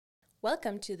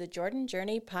Welcome to the Jordan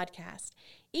Journey podcast.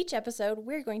 Each episode,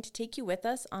 we're going to take you with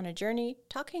us on a journey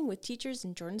talking with teachers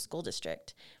in Jordan School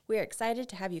District. We are excited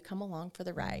to have you come along for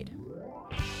the ride.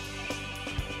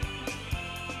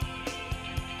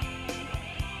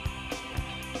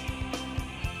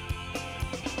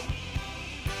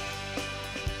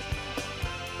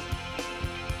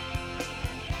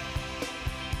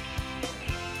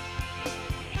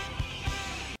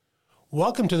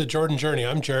 Welcome to the Jordan Journey.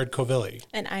 I'm Jared Covilli.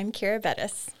 And I'm Kara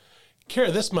Bettis. Kara,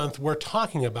 this month we're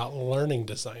talking about learning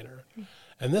designer.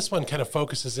 And this one kind of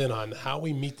focuses in on how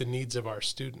we meet the needs of our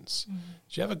students. Do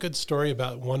you have a good story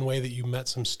about one way that you met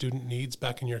some student needs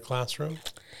back in your classroom?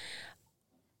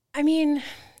 I mean,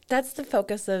 that's the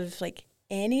focus of like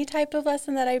any type of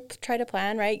lesson that I try to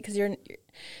plan, right? Because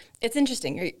it's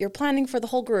interesting. You're planning for the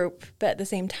whole group, but at the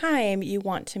same time, you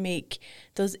want to make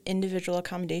those individual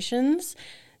accommodations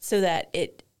so that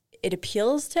it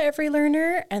appeals to every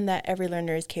learner and that every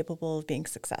learner is capable of being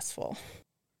successful.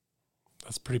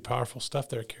 That's pretty powerful stuff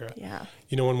there, Kara. Yeah.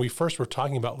 You know, when we first were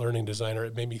talking about learning designer,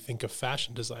 it made me think of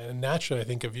fashion design, and naturally I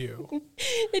think of you.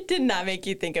 It did not make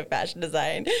you think of fashion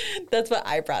design. That's what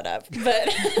I brought up. But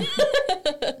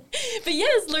but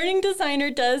yes, learning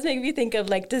designer does make me think of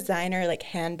like designer like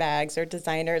handbags or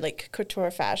designer like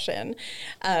couture fashion.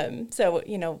 So,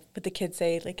 you know, what the kids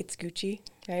say, like it's Gucci,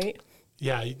 right?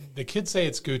 Yeah, the kids say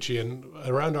it's Gucci, and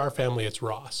around our family, it's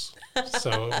Ross.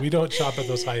 So we don't shop at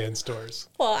those high-end stores.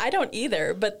 Well, I don't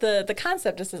either, but the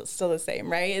concept is still the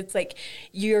same, right? It's like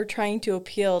you're trying to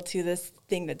appeal to this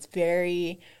thing that's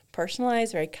very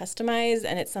personalized, very customized,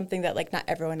 and it's something that like not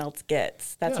everyone else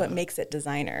gets. That's what makes it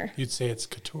designer. You'd say it's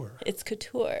couture. It's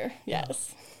couture,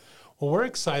 yes. Yeah. Well, we're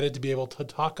excited to be able to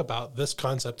talk about this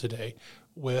concept today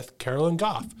with Carolyn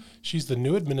Gough. She's the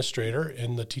new administrator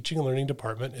in the Teaching and Learning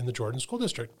Department in the Jordan School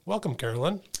District. Welcome,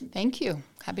 Carolyn. Thank you.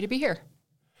 Happy to be here.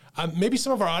 Maybe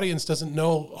some of our audience doesn't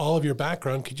know all of your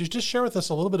background. Could you just share with us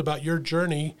a little bit about your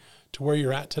journey to where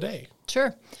you're at today?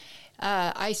 Sure.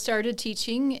 I started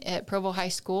teaching at Provo High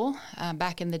School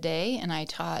back in the day, and I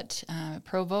taught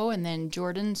Provo and then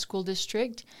Jordan School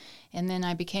District. And then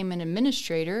I became an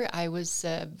administrator. I was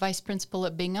vice principal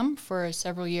at Bingham for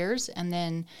several years, and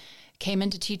then came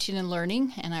into teaching and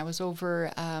learning, and I was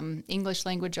over English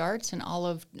language arts and all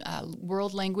of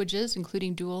world languages,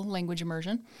 including dual language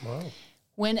immersion. Wow.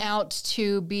 Went out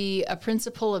to be a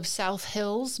principal of South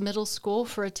Hills Middle School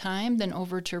for a time, then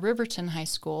over to Riverton High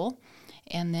School,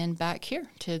 and then back here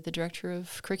to the director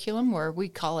of curriculum, or we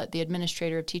call it the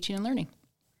administrator of teaching and learning.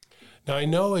 Now, I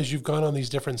know as you've gone on these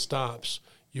different stops,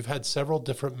 you've had several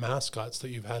different mascots that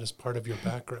you've had as part of your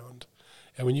background.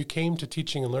 And when you came to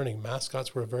teaching and learning,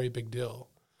 mascots were a very big deal.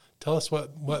 Tell us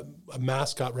what a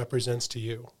mascot represents to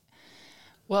you.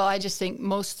 Well, I just think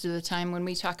most of the time when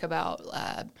we talk about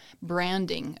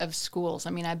branding of schools, I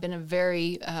mean, I've been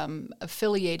very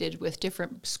affiliated with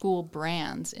different school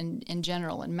brands in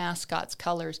general and mascots,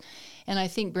 colors. And I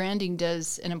think branding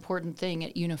does an important thing.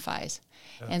 It unifies.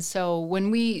 Yeah. And so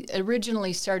when we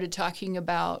originally started talking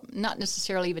about not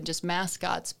necessarily even just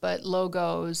mascots, but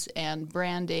logos and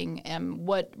branding and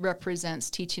what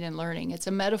represents teaching and learning, it's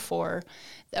a metaphor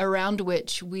around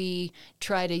which we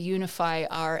try to unify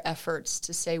our efforts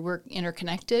to say we're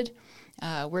interconnected,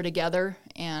 we're together,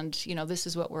 and you know this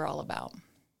is what we're all about.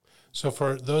 So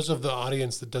for those of the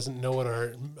audience that doesn't know what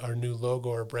our new logo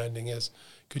or branding is,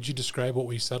 could you describe what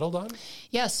we settled on?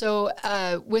 Yeah, so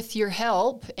with your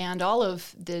help and all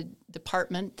of the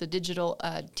department, the digital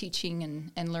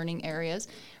teaching and learning areas,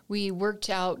 we worked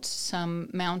out some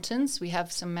mountains. We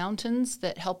have some mountains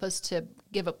that help us to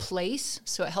give a place.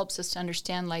 So it helps us to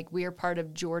understand like we are part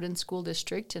of Jordan School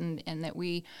District and that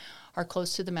we are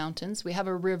close to the mountains. We have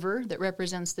a river that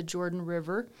represents the Jordan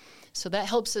River. So that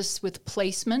helps us with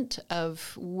placement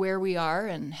of where we are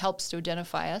and helps to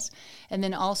identify us. And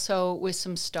then also with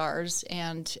some stars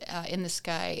and in the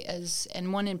sky,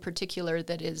 and one in particular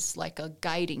that is like a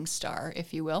guiding star,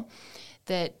 if you will,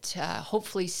 that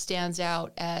hopefully stands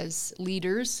out as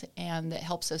leaders and that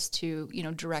helps us to, you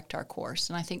know, direct our course.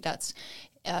 And I think that's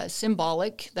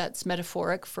symbolic, that's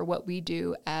metaphoric for what we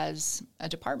do as a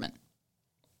department.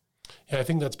 Yeah, I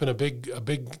think that's been a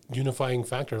big unifying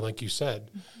factor, like you said,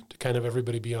 to kind of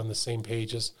everybody be on the same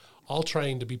page, as all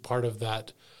trying to be part of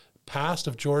that past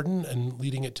of Jordan and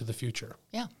leading it to the future.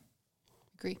 Yeah,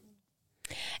 agree.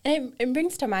 And it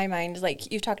brings to my mind,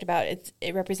 like you've talked about, it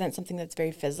represents something that's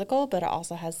very physical, but it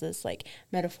also has this like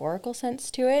metaphorical sense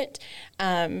to it,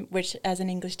 which as an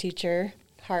English teacher,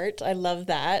 I love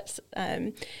that.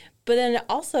 But then it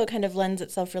also kind of lends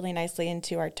itself really nicely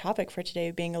into our topic for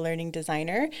today, being a learning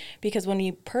designer, because when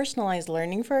we personalize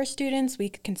learning for our students, we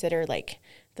consider like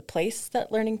the place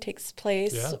that learning takes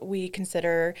place. Yeah. We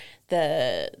consider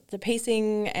the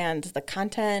pacing and the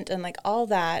content, and like all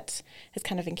that is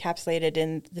kind of encapsulated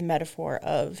in the metaphor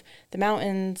of the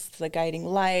mountains, the guiding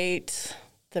light,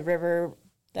 the river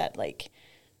that like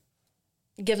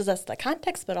gives us the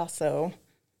context, but also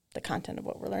the content of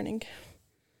what we're learning.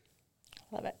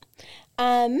 Love it.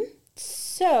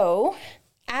 So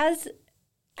as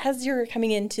you're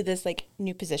coming into this like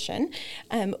new position,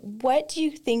 what do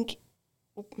you think,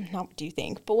 not what do you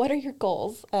think, but what are your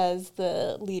goals as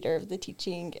the leader of the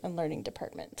teaching and learning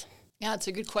department? Yeah, it's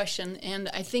a good question. And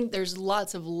I think there's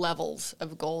lots of levels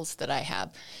of goals that I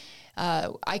have.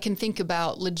 I can think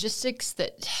about logistics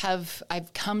that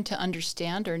I've come to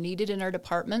understand are needed in our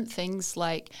department, things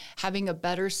like having a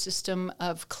better system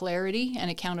of clarity and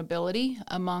accountability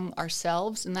among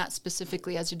ourselves, and that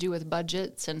specifically has to do with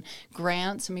budgets and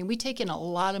grants. I mean, we take in a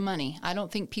lot of money. I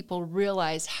don't think people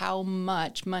realize how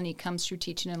much money comes through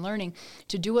teaching and learning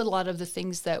to do a lot of the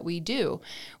things that we do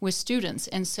with students.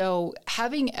 And so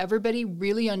having everybody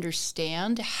really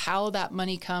understand how that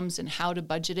money comes and how to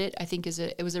budget it, I think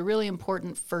it was a really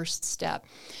important first step.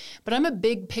 But I'm a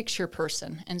big picture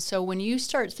person. And so when you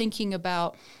start thinking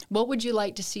about what would you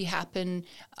like to see happen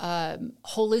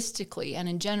holistically and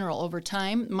in general over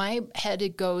time, my head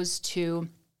it goes to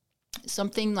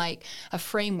something like a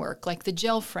framework, like the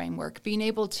GEL framework, being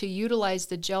able to utilize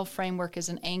the GEL framework as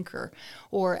an anchor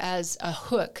or as a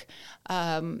hook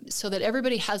so that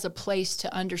everybody has a place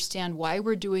to understand why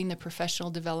we're doing the professional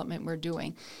development we're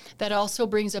doing. That also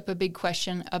brings up a big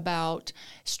question about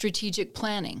strategic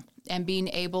planning and being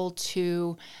able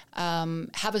to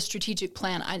have a strategic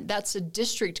plan. That's a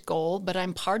district goal, but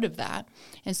I'm part of that.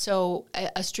 And so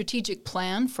a strategic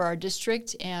plan for our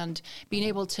district and being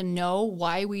able to know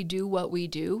why we do what we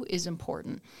do is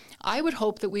important. I would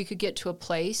hope that we could get to a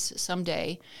place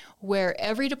someday where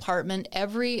every department,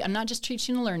 I'm not just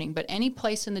teaching and learning, but any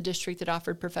place in the district that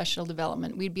offered professional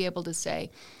development, we'd be able to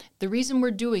say, the reason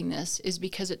we're doing this is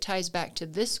because it ties back to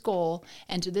this goal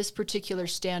and to this particular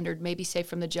standard, maybe say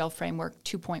from the GEL framework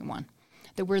 2.1,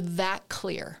 that we're that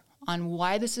clear on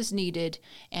why this is needed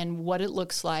and what it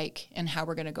looks like and how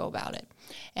we're going to go about it.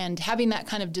 And having that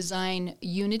kind of design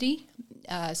unity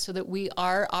so that we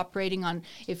are operating on,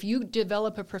 if you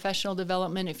develop a professional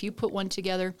development, if you put one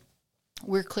together,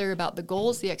 we're clear about the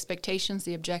goals, the expectations,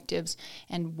 the objectives,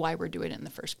 and why we're doing it in the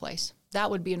first place.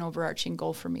 That would be an overarching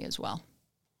goal for me as well.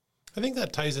 I think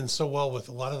that ties in so well with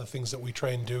a lot of the things that we try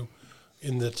and do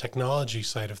in the technology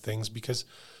side of things, because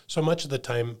so much of the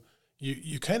time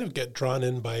you kind of get drawn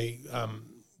in by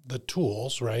the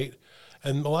tools, right?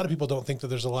 And a lot of people don't think that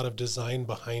there's a lot of design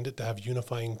behind it to have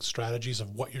unifying strategies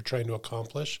of what you're trying to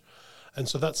accomplish. And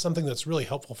so that's something that's really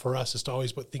helpful for us, is to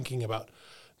always be thinking about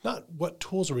not what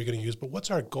tools are we going to use, but what's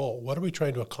our goal? What are we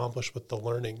trying to accomplish with the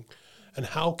learning? And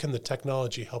how can the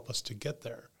technology help us to get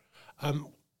there?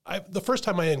 The first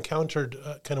time I encountered,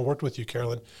 kind of worked with you,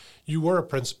 Carolyn, you were a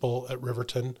principal at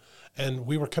Riverton, and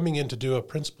we were coming in to do a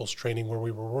principal's training where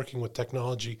we were working with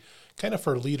technology kind of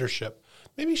for leadership.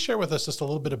 Maybe share with us just a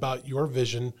little bit about your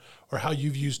vision or how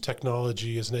you've used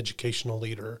technology as an educational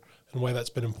leader and why that's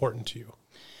been important to you.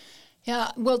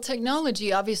 Yeah, well,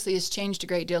 technology obviously has changed a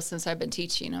great deal since I've been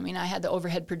teaching. I mean, I had the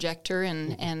overhead projector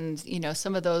and you know,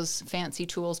 some of those fancy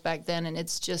tools back then, and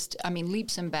it's just, I mean,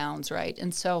 leaps and bounds, right?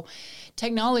 And so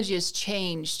technology has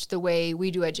changed the way we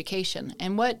do education.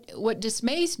 And what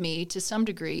dismays me to some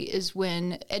degree is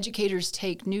when educators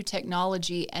take new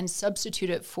technology and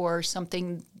substitute it for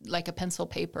something like a pencil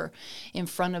paper in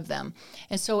front of them.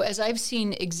 And so as I've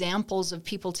seen examples of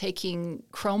people taking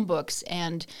Chromebooks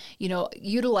and, you know,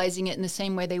 utilizing it in the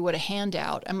same way they would a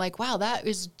handout, I'm like, wow, that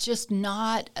is just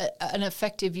not an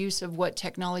effective use of what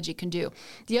technology can do.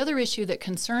 The other issue that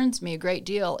concerns me a great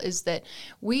deal is that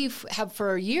have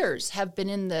for years have been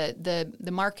in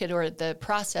the market or the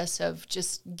process of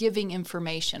just giving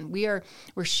information. We're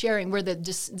sharing, we're the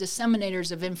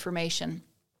disseminators of information.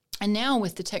 And now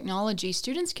with the technology,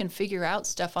 students can figure out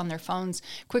stuff on their phones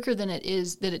quicker than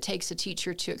it takes a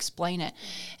teacher to explain it.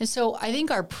 And so I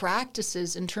think our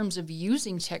practices in terms of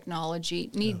using technology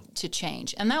need to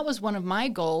change. And that was one of my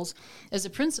goals as a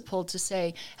principal, to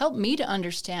say, help me to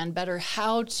understand better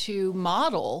how to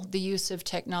model the use of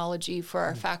technology for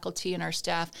our faculty and our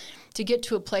staff, to get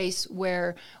to a place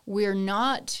where we're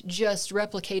not just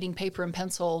replicating paper and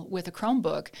pencil with a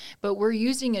Chromebook, but we're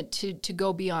using it to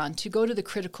go beyond, to go to the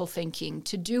critical thinking,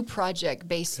 to do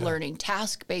project-based learning,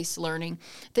 task-based learning,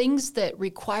 things that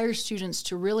require students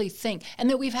to really think, and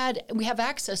that we have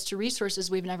access to resources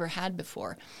we've never had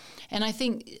before. And I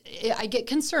think I get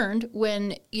concerned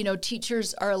when, you know,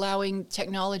 teachers are allowing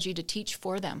technology to teach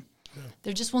for them.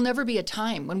 There just will never be a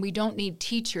time when we don't need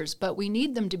teachers, but we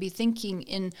need them to be thinking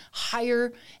in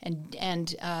higher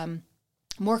and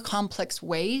more complex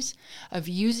ways of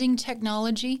using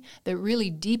technology that really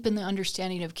deepen the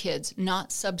understanding of kids,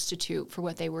 not substitute for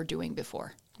what they were doing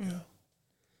before. Yeah.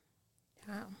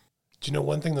 Wow. Do you know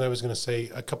one thing that I was going to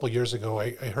say? A couple of years ago,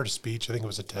 I heard a speech, I think it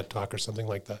was a TED Talk or something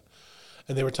like that.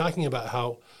 And they were talking about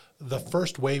how the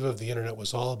first wave of the internet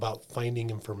was all about finding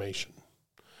information.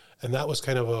 And that was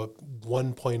kind of a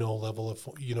 1.0 level of,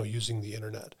 using the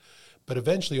internet. But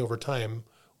eventually over time,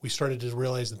 we started to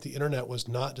realize that the internet was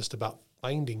not just about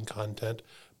finding content,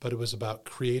 but it was about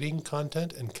creating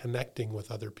content and connecting with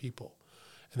other people.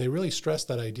 And they really stressed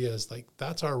that idea is like,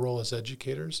 that's our role as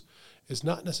educators, is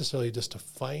not necessarily just to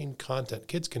find content.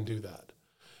 Kids can do that.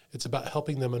 It's about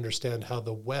helping them understand how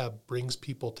the web brings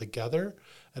people together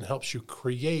and helps you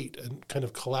create and kind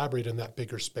of collaborate in that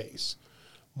bigger space.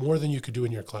 More than you could do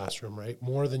in your classroom, right?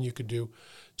 More than you could do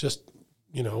just,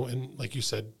 and like you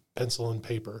said, pencil and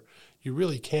paper. You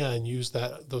really can use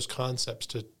those concepts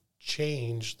to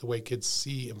change the way kids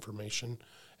see information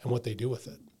and what they do with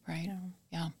it. Right.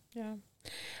 Yeah.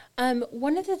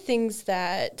 One of the things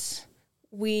that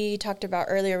we talked about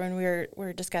earlier when we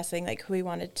were discussing like who we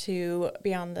wanted to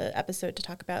be on the episode to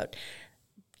talk about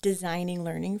designing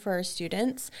learning for our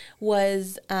students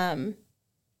was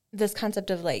this concept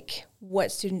of like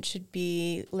what students should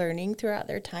be learning throughout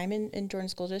their time in Jordan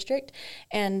School District.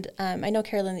 And I know,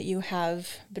 Carolyn, that you have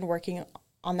been working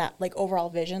on that like overall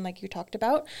vision like you talked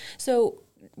about. So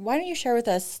why don't you share with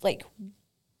us like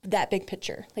that big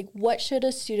picture? Like what should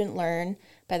a student learn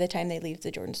by the time they leave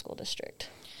the Jordan School District?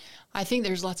 I think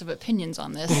there's lots of opinions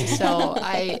on this. So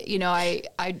I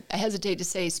hesitate to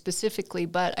say specifically,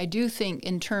 but I do think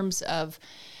in terms of,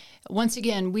 once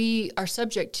again, we are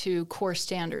subject to core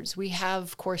standards. We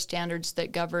have core standards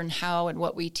that govern how and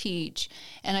what we teach.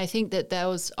 And I think that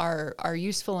those are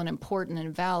useful and important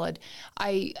and valid.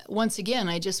 I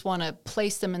just want to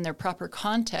place them in their proper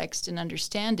context and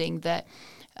understanding that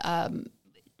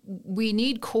we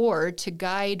need core to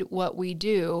guide what we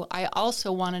do. I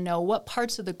also want to know what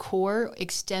parts of the core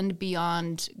extend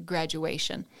beyond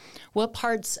graduation. What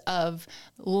parts of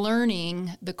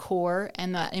learning the core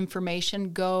and that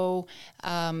information go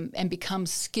and become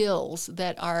skills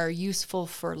that are useful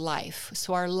for life.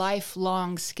 So our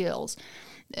lifelong skills.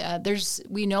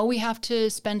 We know we have to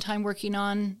spend time working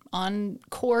on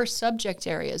core subject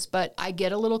areas, but I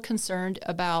get a little concerned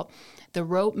about the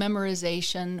rote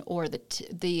memorization or the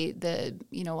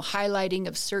highlighting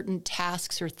of certain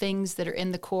tasks or things that are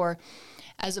in the core,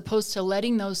 as opposed to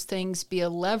letting those things be a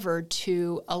lever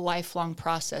to a lifelong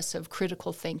process of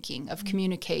critical thinking, of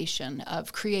communication,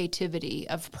 of creativity,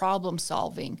 of problem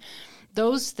solving.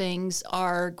 Those things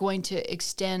are going to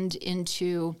extend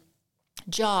into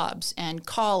jobs and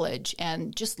college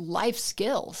and just life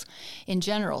skills in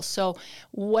general. So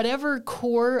whatever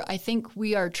core I think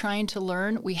we are trying to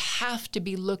learn, we have to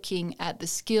be looking at the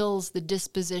skills, the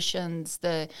dispositions,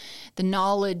 the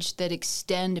knowledge that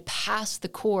extend past the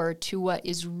core to what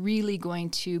is really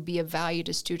going to be of value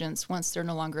to students once they're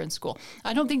no longer in school.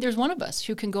 I don't think there's one of us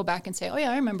who can go back and say, oh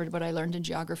yeah, I remembered what I learned in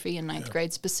geography in ninth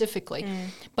grade specifically.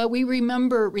 But we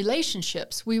remember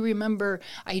relationships, we remember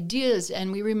ideas,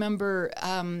 and we remember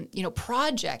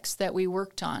projects that we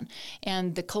worked on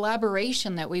and the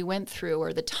collaboration that we went through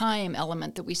or the time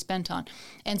element that we spent on.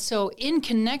 And so in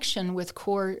connection with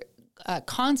core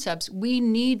concepts, we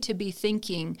need to be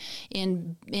thinking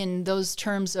in those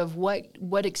terms of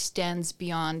what extends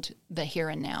beyond the here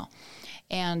and now.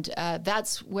 And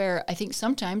that's where I think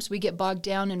sometimes we get bogged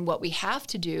down in what we have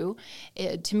to do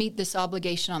to meet this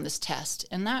obligation on this test.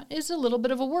 And that is a little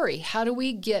bit of a worry. How do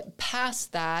we get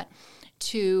past that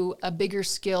to a bigger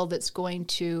skill that's going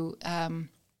to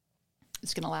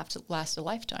last a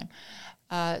lifetime?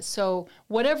 So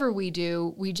whatever we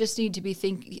do, we just need to be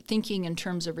thinking in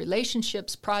terms of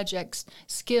relationships, projects,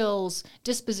 skills,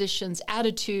 dispositions,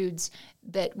 attitudes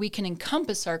that we can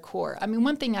encompass our core. I mean,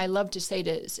 one thing I love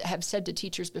to have said to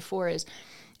teachers before is,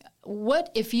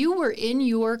 what if you were in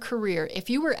your career, if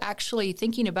you were actually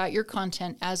thinking about your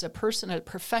content as a person, a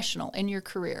professional in your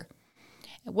career,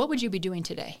 what would you be doing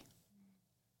today?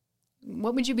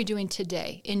 What would you be doing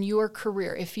today in your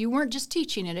career if you weren't just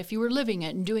teaching it, if you were living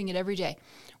it and doing it every day?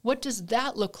 What does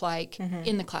that look like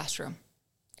in the classroom?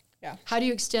 Yeah. How do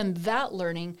you extend that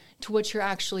learning to what you're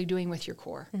actually doing with your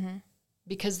core?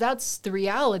 Because that's the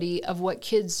reality of what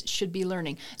kids should be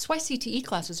learning. That's why CTE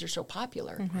classes are so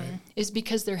popular, is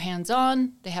because they're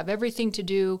hands-on, they have everything to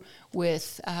do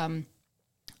with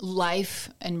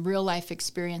life and real life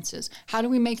experiences. How do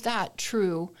we make that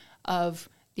true of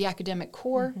the academic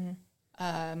core,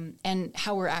 and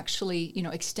how we're actually,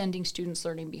 extending students'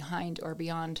 learning behind or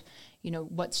beyond,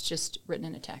 what's just written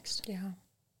in a text. Yeah.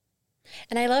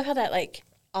 And I love how that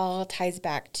all ties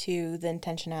back to the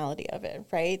intentionality of it,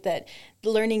 right? That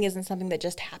learning isn't something that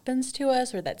just happens to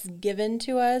us or that's given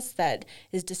to us, that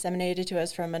is disseminated to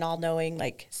us from an all-knowing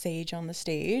sage on the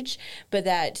stage, but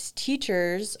that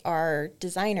teachers are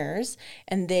designers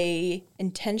and they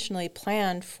intentionally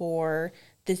plan for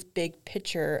this big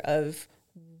picture of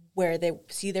where they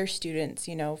see their students,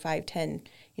 5, 10,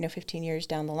 15 years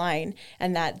down the line,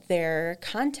 and that their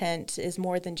content is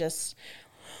more than just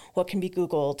what can be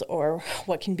Googled or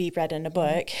what can be read in a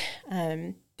book,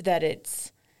 that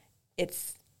it's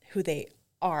who they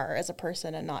are as a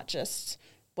person and not just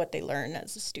what they learn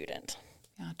as a student.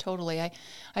 Yeah, totally. I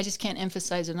just can't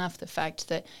emphasize enough the fact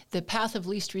that the path of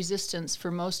least resistance for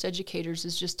most educators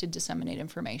is just to disseminate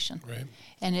information. Right.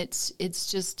 And it's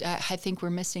just, I think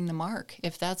we're missing the mark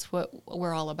if that's what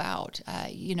we're all about.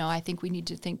 I think we need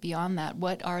to think beyond that.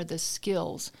 What are the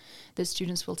skills that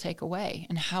students will take away?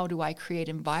 And how do I create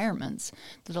environments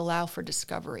that allow for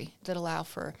discovery, that allow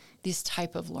for this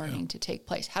type of learning to take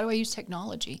place? How do I use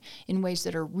technology in ways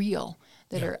that are real,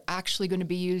 that are actually going to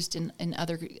be used in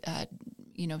other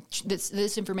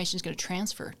this information is going to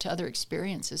transfer to other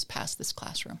experiences past this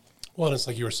classroom. Well, and it's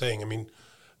like you were saying,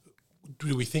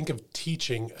 do we think of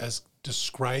teaching as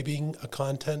describing a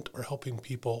content or helping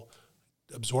people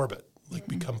absorb it,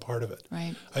 become part of it?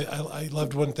 Right. I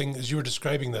loved one thing as you were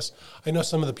describing this. I know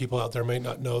some of the people out there might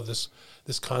not know this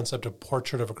concept of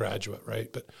portrait of a graduate,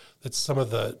 right? But that's some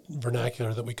of the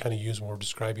vernacular that we kind of use when we're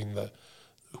describing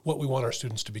what we want our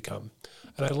students to become.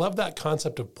 And I love that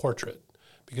concept of portrait,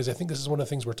 because I think this is one of the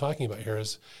things we're talking about here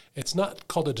is it's not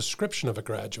called a description of a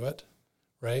graduate,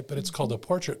 right? But it's called a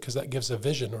portrait because that gives a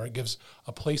vision, or it gives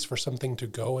a place for something to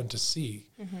go and to see.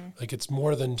 It's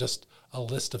more than just a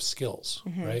list of skills,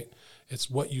 right? It's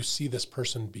what you see this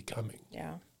person becoming.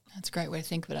 Yeah. That's a great way to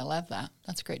think of it. I love that.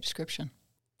 That's a great description.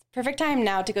 Perfect time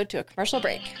now to go to a commercial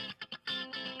break.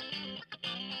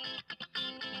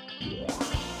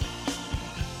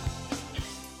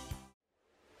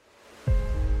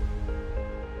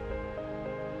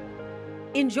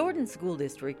 In Jordan School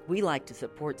District, we like to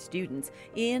support students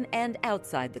in and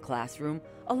outside the classroom,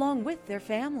 along with their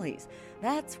families.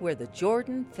 That's where the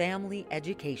Jordan Family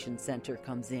Education Center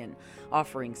comes in,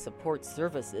 offering support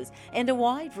services and a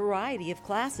wide variety of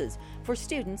classes for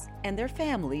students and their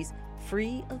families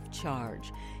free of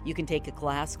charge. You can take a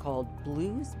class called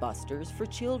Blues Busters for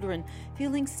children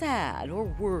feeling sad or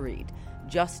worried.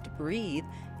 Just Breathe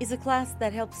is a class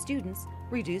that helps students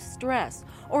reduce stress.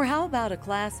 Or how about a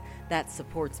class that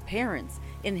supports parents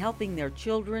in helping their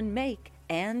children make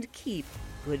and keep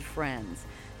good friends?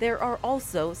 There are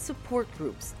also support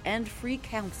groups and free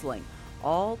counseling,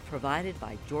 all provided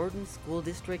by Jordan School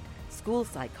District school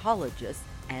psychologists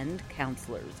and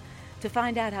counselors. To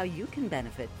find out how you can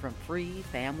benefit from free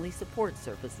family support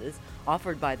services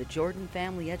offered by the Jordan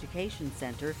Family Education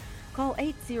Center, call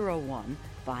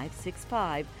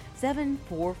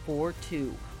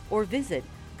 801-565-7442 or visit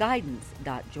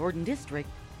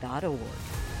guidance.jordandistrict.org.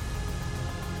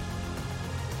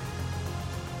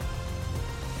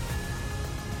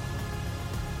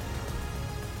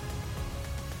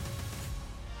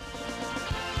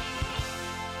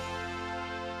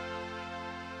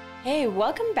 Hey,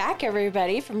 welcome back,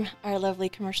 everybody, from our lovely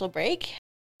commercial break.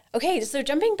 Okay, so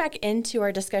jumping back into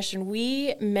our discussion,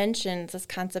 we mentioned this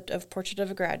concept of portrait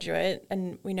of a graduate,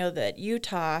 and we know that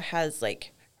Utah has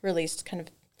released kind of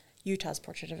Utah's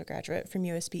portrait of a graduate from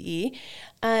USBE.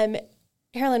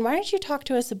 Carolyn, why don't you talk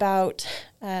to us about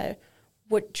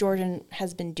what Jordan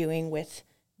has been doing with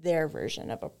their version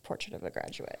of a portrait of a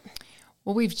graduate?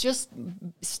 Well, we've just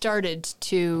started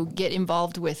to get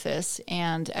involved with this,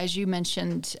 and as you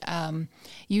mentioned,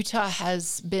 Utah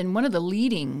has been one of the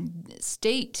leading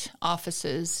state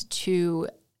offices to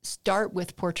start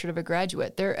with Portrait of a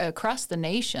Graduate. They're across the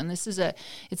nation. It's a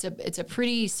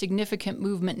pretty significant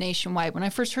movement nationwide. When I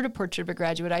first heard of Portrait of a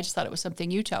Graduate, I just thought it was something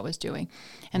Utah was doing,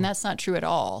 and that's not true at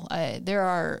all. There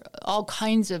are all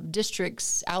kinds of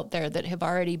districts out there that have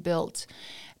already built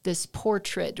this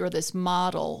portrait or this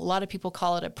model. A lot of people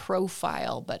call it a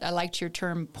profile, but I liked your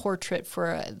term portrait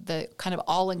for the kind of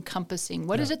all-encompassing.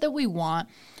 What is it that we want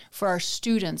for our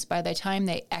students by the time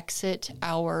they exit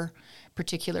our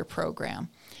particular program?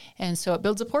 And so it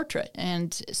builds a portrait.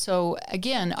 And so,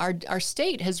 again, our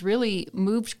state has really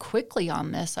moved quickly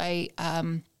on this.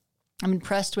 I'm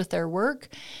impressed with their work.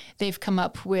 They've come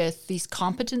up with these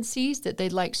competencies that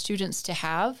they'd like students to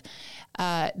have.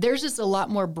 Theirs is a lot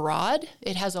more broad.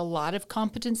 It has a lot of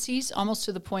competencies, almost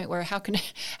to the point where how can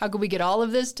we get all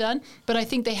of this done? But I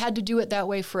think they had to do it that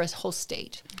way for a whole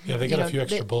state. Yeah, they got a few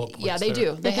extra bullet points. Yeah, they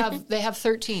there. do. They have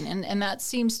 13, and that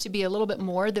seems to be a little bit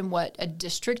more than what a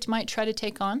district might try to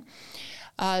take on.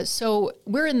 So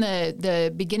we're in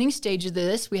the beginning stage of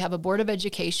this. We have a Board of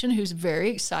Education who's very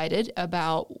excited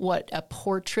about what a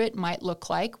portrait might look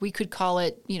like. We could call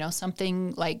it,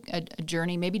 something like a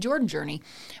journey, maybe Jordan Journey,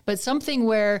 but something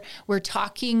where we're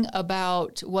talking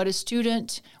about what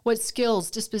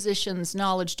skills, dispositions,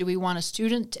 knowledge do we want a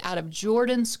student out of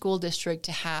Jordan School District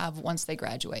to have once they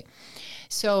graduate.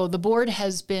 So the board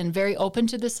has been very open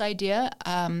to this idea.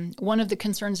 One of the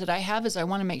concerns that I have is I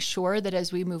want to make sure that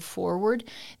as we move forward,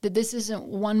 that this isn't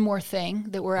one more thing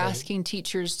that we're asking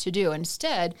teachers to do.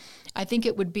 Instead, I think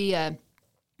it would be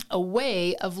a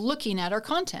way of looking at our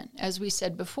content, as we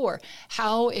said before.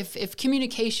 How, if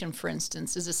communication, for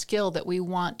instance, is a skill that we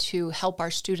want to help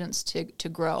our students to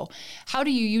grow, how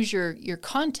do you use your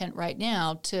content right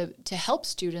now to help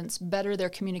students better their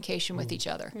communication with each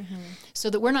other? So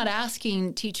that we're not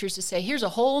asking teachers to say, here's a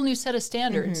whole new set of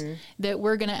standards that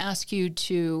we're going to ask you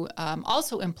to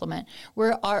also implement.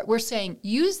 We're saying,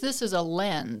 use this as a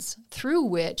lens through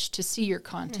which to see your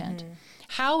content.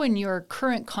 How in your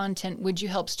current content would you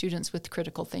help students with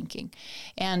critical thinking?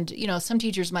 And, some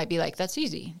teachers might be like, that's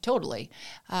easy, totally.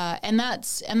 And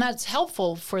that's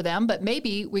helpful for them, but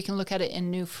maybe we can look at it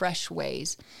in new, fresh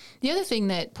ways. The other thing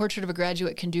that Portrait of a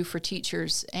Graduate can do for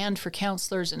teachers and for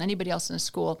counselors and anybody else in a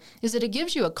school is that it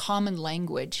gives you a common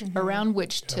language around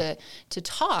which to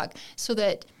talk, so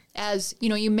that as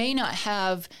you may not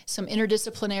have some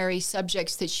interdisciplinary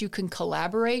subjects that you can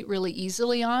collaborate really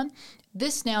easily on.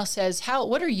 This now says,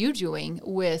 what are you doing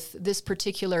with this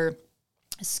particular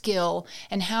skill,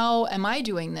 and how am I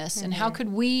doing this, and how could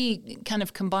we kind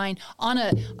of combine on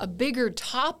a bigger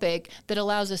topic that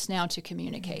allows us now to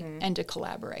communicate and to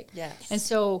collaborate. Yes. And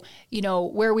so,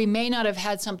 where we may not have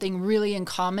had something really in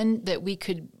common that we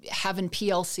could have in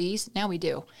PLCs, now we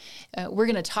do. We're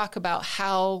going to talk about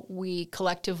how we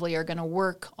collectively are going to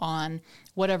work on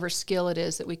whatever skill it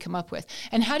is that we come up with.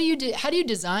 And how do you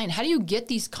design? How do you get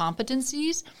these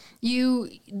competencies?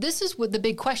 This is what the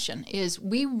big question is.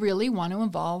 We really want to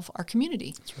involve our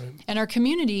community. That's right. And our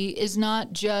community is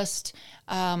not just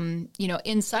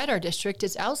inside our district,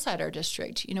 it's outside our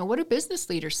district. What are business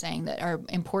leaders saying that are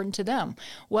important to them?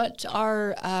 What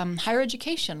are higher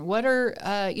education? What are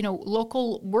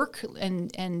local work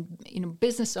and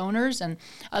business owners and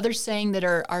others saying that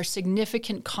are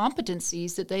significant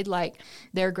competencies that they'd like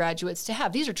their graduates to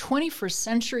have? These are 21st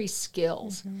century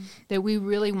skills that we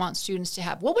really want students to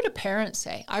have. What would a parent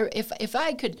say? If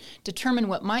I could determine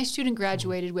what my student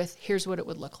graduated with, here's what it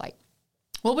would look like.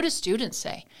 What would a student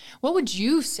say? What would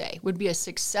you say would be a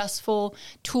successful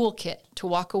toolkit to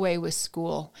walk away with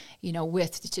school,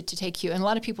 to take you? And a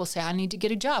lot of people say, I need to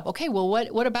get a job. Okay, well,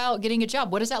 what about getting a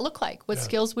job? What does that look like? What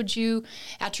skills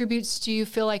attributes do you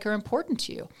feel like are important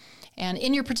to you? And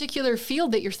in your particular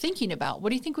field that you're thinking about, what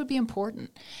do you think would be important?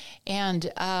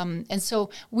 And so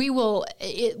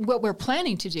what we're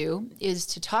planning to do is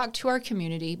to talk to our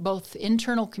community, both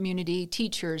internal community,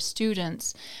 teachers,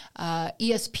 students,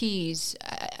 ESPs,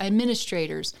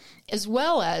 administrators, as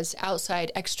well as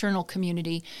outside external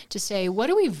community, to say, what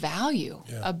do we value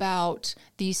about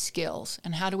these skills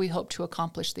and how do we hope to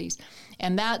accomplish these?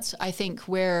 And that's, I think,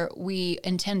 where we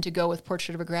intend to go with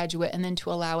Portrait of a Graduate, and then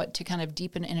to allow it to kind of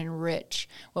deepen and enrich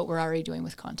what we're already doing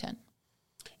with content.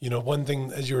 One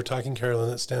thing, as you were talking, Carolyn,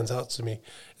 that stands out to me,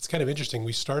 it's kind of interesting.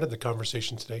 We started the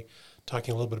conversation today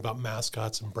talking a little bit about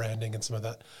mascots and branding and some of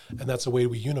that, and that's a way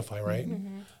we unify, right?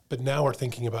 But now we're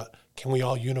thinking about, can we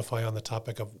all unify on the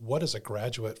topic of what is a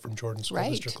graduate from Jordan School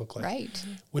District look like? Right.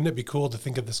 Wouldn't it be cool to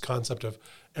think of this concept of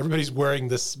everybody's wearing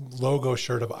this logo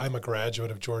shirt of I'm a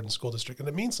graduate of Jordan School District, and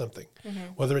it means something,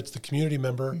 whether it's the community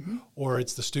member or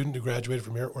it's the student who graduated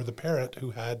from here or the parent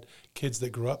who had kids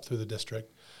that grew up through the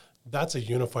district. That's a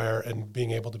unifier, and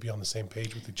being able to be on the same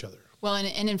page with each other. Well,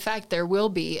 and in fact, there will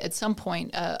be at some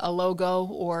point a logo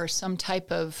or some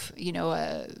type of,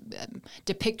 a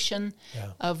depiction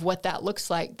of what that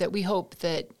looks like, that we hope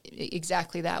that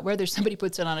exactly that, whether somebody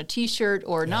puts it on a T-shirt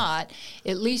or not,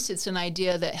 at least it's an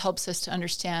idea that helps us to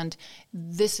understand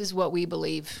this is what we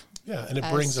believe. Yeah, and it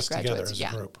brings us together as a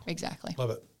group. Exactly.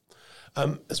 Love it.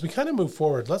 As we kind of move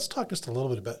forward, let's talk just a little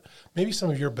bit about maybe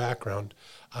some of your background.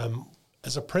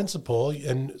 As a principal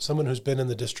and someone who's been in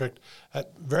the district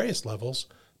at various levels,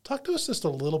 talk to us just a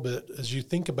little bit as you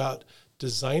think about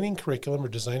designing curriculum or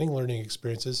designing learning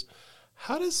experiences.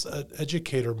 How does an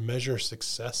educator measure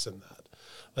success in that?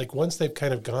 Like once they've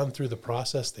kind of gone through the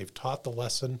process, they've taught the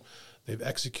lesson, they've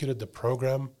executed the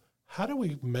program, how do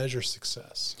we measure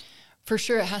success? For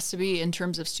sure, it has to be in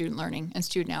terms of student learning and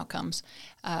student outcomes.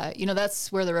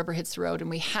 That's where the rubber hits the road, and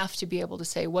we have to be able to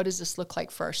say, what does this look like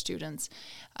for our students?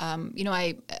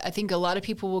 I think a lot of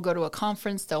people will go to a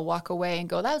conference, they'll walk away and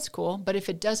go, that's cool. But if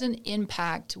it doesn't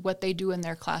impact what they do in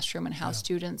their classroom and how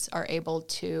students are able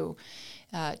to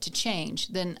change,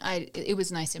 then it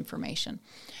was nice information.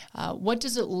 What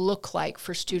does it look like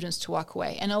for students to walk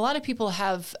away? And a lot of people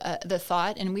have the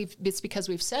thought, and it's because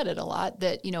we've said it a lot,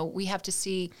 that we have to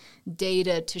see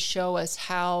data to show us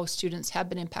how students have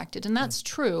been impacted, and that's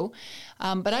true.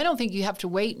 But I don't think you have to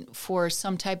wait for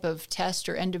some type of test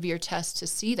or end of year test to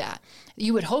see that.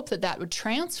 You would hope that would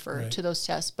transfer to those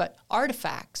tests, but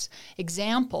artifacts,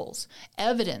 examples,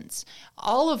 evidence,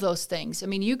 all of those things. I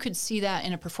mean, you could see that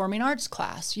in a performing arts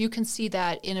class. You can see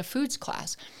that in a foods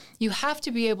class. You have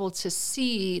to be able to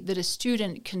see that a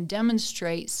student can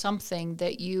demonstrate something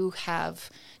that you have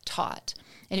taught.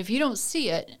 And if you don't see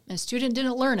it, and a student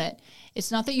didn't learn it,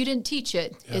 it's not that you didn't teach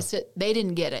it, it's that they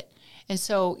didn't get it. And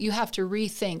so you have to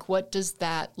rethink, what does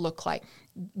that look like?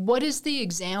 What is the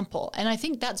example? And I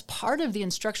think that's part of the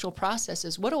instructional process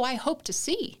is, what do I hope to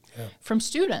see from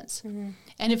students? Mm-hmm.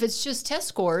 And if it's just test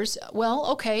scores, well,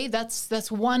 okay,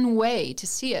 that's one way to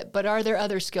see it. But are there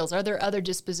other skills? Are there other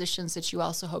dispositions that you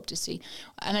also hope to see?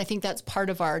 And I think that's part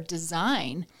of our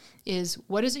design is,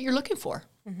 what is it you're looking for?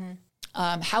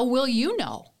 Mm-hmm. How will you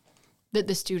know that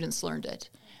the students learned it?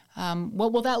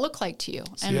 What will that look like to you?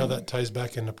 See how that ties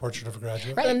back into Portrait of a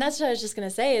Graduate? Right, and that's what I was just going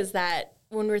to say is that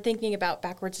when we're thinking about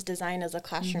backwards design as a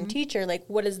classroom teacher, like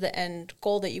what is the end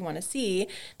goal that you want to see?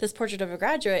 This Portrait of a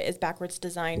Graduate is backwards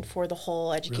designed for the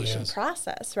whole education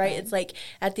process, right? It's like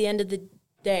at the end of the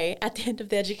day, at the end of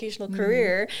the educational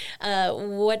career,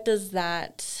 what does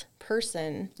that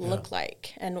person look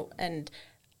like? And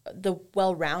the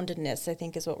well-roundedness, I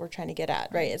think, is what we're trying to get at,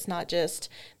 right? It's not just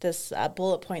this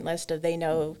bullet point list of they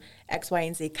know X, Y,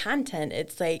 and Z content.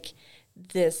 It's like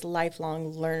this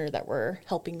lifelong learner that we're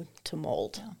helping to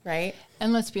mold, right?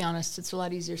 And let's be honest, it's a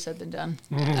lot easier said than done.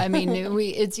 I mean,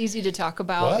 it's easy to talk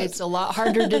about. What? It's a lot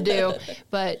harder to do.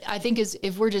 But I think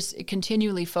if we're just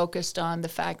continually focused on the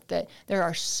fact that there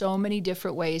are so many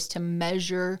different ways to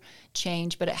measure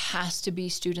change, but it has to be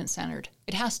student-centered.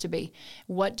 It has to be.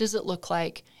 What does it look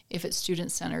like if it's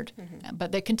student-centered?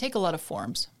 But that can take a lot of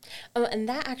forms. Oh, and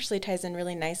that actually ties in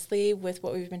really nicely with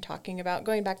what we've been talking about.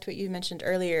 Going back to what you mentioned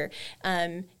earlier,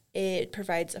 it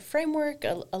provides a framework,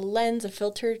 a lens, a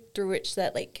filter through which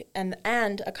that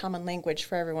and a common language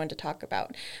for everyone to talk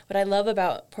about. What I love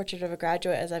about Portrait of a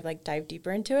Graduate, as I've dived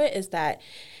deeper into it, is that,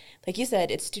 like you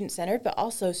said, it's student-centered, but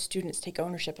also students take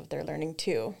ownership of their learning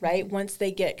too, right? Once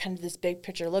they get kind of this big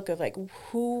picture look of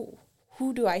who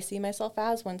do I see myself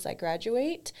as once I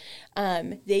graduate,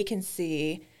 they can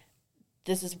see,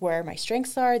 this is where my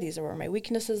strengths are, these are where my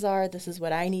weaknesses are, this is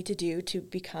what I need to do to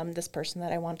become this person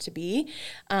that I want to be.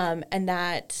 And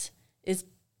that is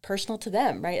personal to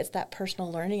them, right? It's that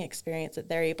personal learning experience that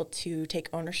they're able to take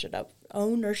ownership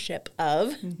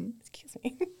of. Excuse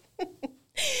me.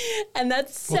 And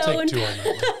that's so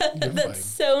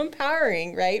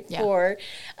empowering, right? Yeah. For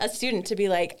a student to be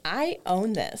like, I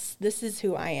own this. This is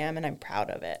who I am, and I'm proud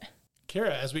of it.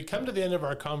 Kara, as we come to the end of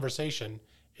our conversation,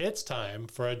 it's time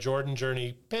for a Jordan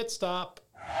Journey pit stop.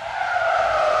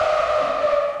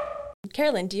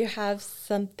 Carolyn, do you have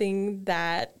something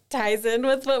that ties in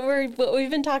with what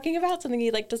we've been talking about? Something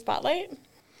you'd like to spotlight?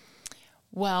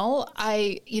 Well,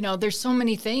 there's so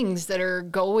many things that are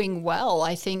going well.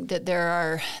 I think that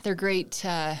they're great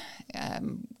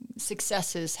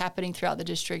successes happening throughout the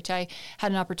district. I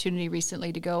had an opportunity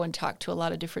recently to go and talk to a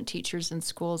lot of different teachers in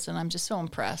schools, and I'm just so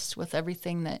impressed with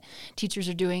everything that teachers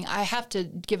are doing. I have to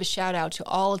give a shout out to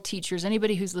all teachers,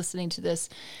 anybody who's listening to this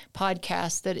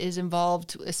podcast that is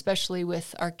involved, especially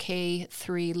with our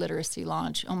K-3 literacy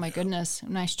launch. Oh my goodness,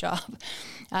 nice job.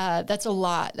 That's a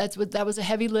lot. That was a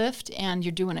heavy lift, and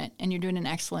you're doing it, and you're doing an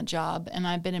excellent job. And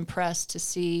I've been impressed to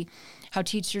see how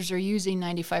teachers are using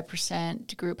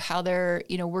 95% group, how they're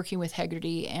working with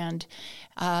Hegarty, and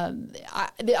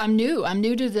I'm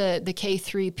new to the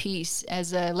K-3 piece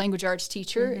as a language arts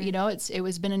teacher. It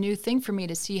was been a new thing for me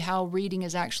to see how reading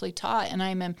is actually taught, and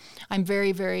I'm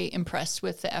very, very impressed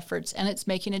with the efforts, and it's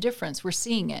making a difference. We're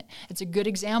seeing it. It's a good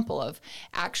example of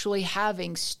actually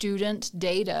having student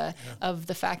data of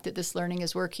the fact that this learning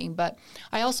is working. But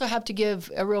I also have to give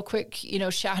a real quick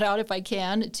shout out, if I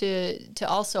can, to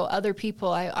also other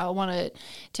people. I want to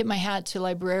tip my hat to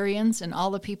librarians and all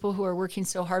the people who are working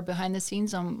so hard behind the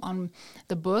scenes on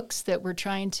the books that we're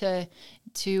trying to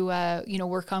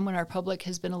work on when our public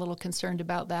has been a little concerned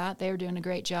about that. They're doing a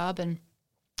great job. And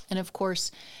of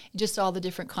course, just all the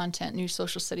different content, new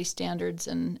social studies standards,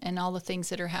 and all the things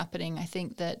that are happening. I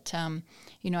think that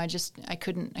I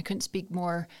couldn't speak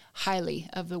more highly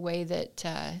of the way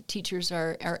that teachers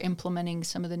are implementing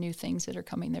some of the new things that are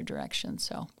coming their direction.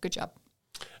 So good job.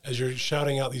 As you're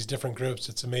shouting out these different groups,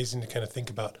 it's amazing to kind of think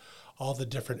about all the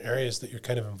different areas that you're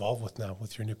kind of involved with now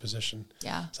with your new position.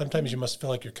 Yeah. Sometimes you must feel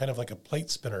like you're kind of like a plate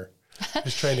spinner,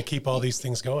 just trying to keep all these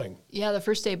things going. Yeah, the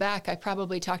first day back, I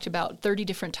probably talked about 30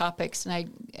 different topics, and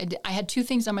I had 2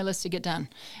 things on my list to get done.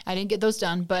 I didn't get those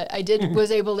done, but I was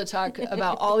able to talk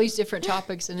about all these different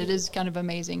topics, and it is kind of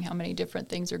amazing how many different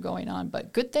things are going on,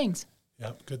 but good things.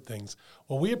 Yeah, good things.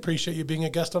 Well, we appreciate you being a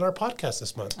guest on our podcast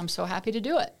this month. I'm so happy to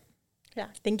do it. Yeah,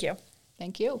 thank you.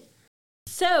 Thank you.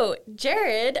 So,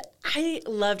 Jared, I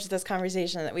loved this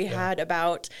conversation that we had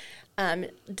about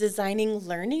designing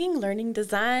learning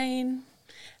design.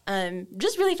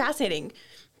 Just really fascinating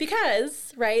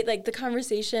because, right, like the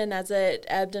conversation as it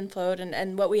ebbed and flowed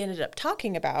and what we ended up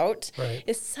talking about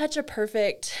is such a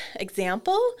perfect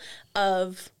example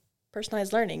of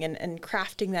personalized learning and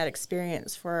crafting that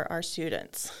experience for our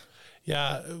students.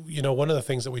 Yeah, one of the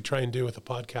things that we try and do with the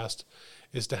podcast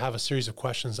is to have a series of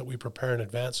questions that we prepare in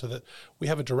advance so that we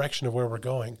have a direction of where we're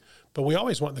going. But we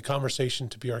always want the conversation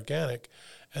to be organic.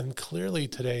 And clearly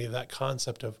today, that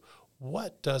concept of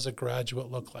what does a graduate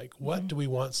look like? What do we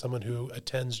want someone who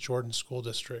attends Jordan School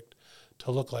District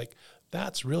to look like?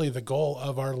 That's really the goal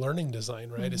of our learning design,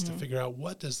 right? Is to figure out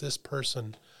what does this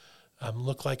person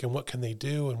look like and what can they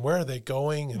do and where are they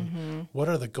going and what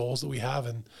are the goals that we have.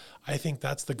 And I think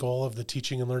that's the goal of the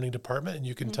teaching and learning department. And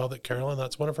you can tell that Carolyn,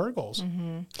 that's one of her goals.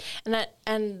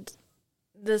 And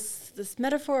this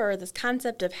metaphor or this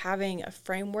concept of having a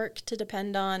framework to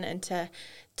depend on and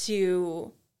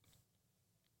to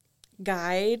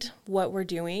guide what we're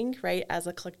doing, right, as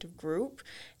a collective group,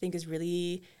 I think is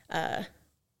really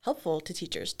helpful to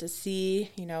teachers to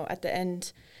see, at the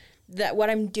end that what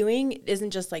I'm doing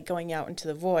isn't just like going out into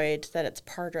the void, that it's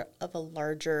part of a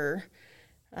larger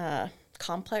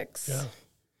complex,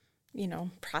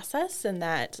 process, and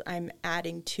that I'm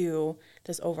adding to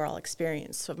this overall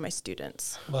experience of my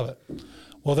students. Love it.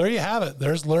 Well, there you have it.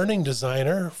 There's Learning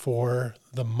Designer for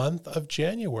the month of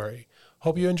January.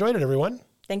 Hope you enjoyed it, everyone.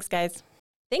 Thanks, guys.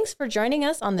 Thanks for joining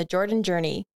us on the Jordan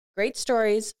Journey. Great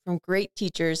stories from great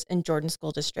teachers in Jordan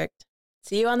School District.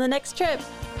 See you on the next trip.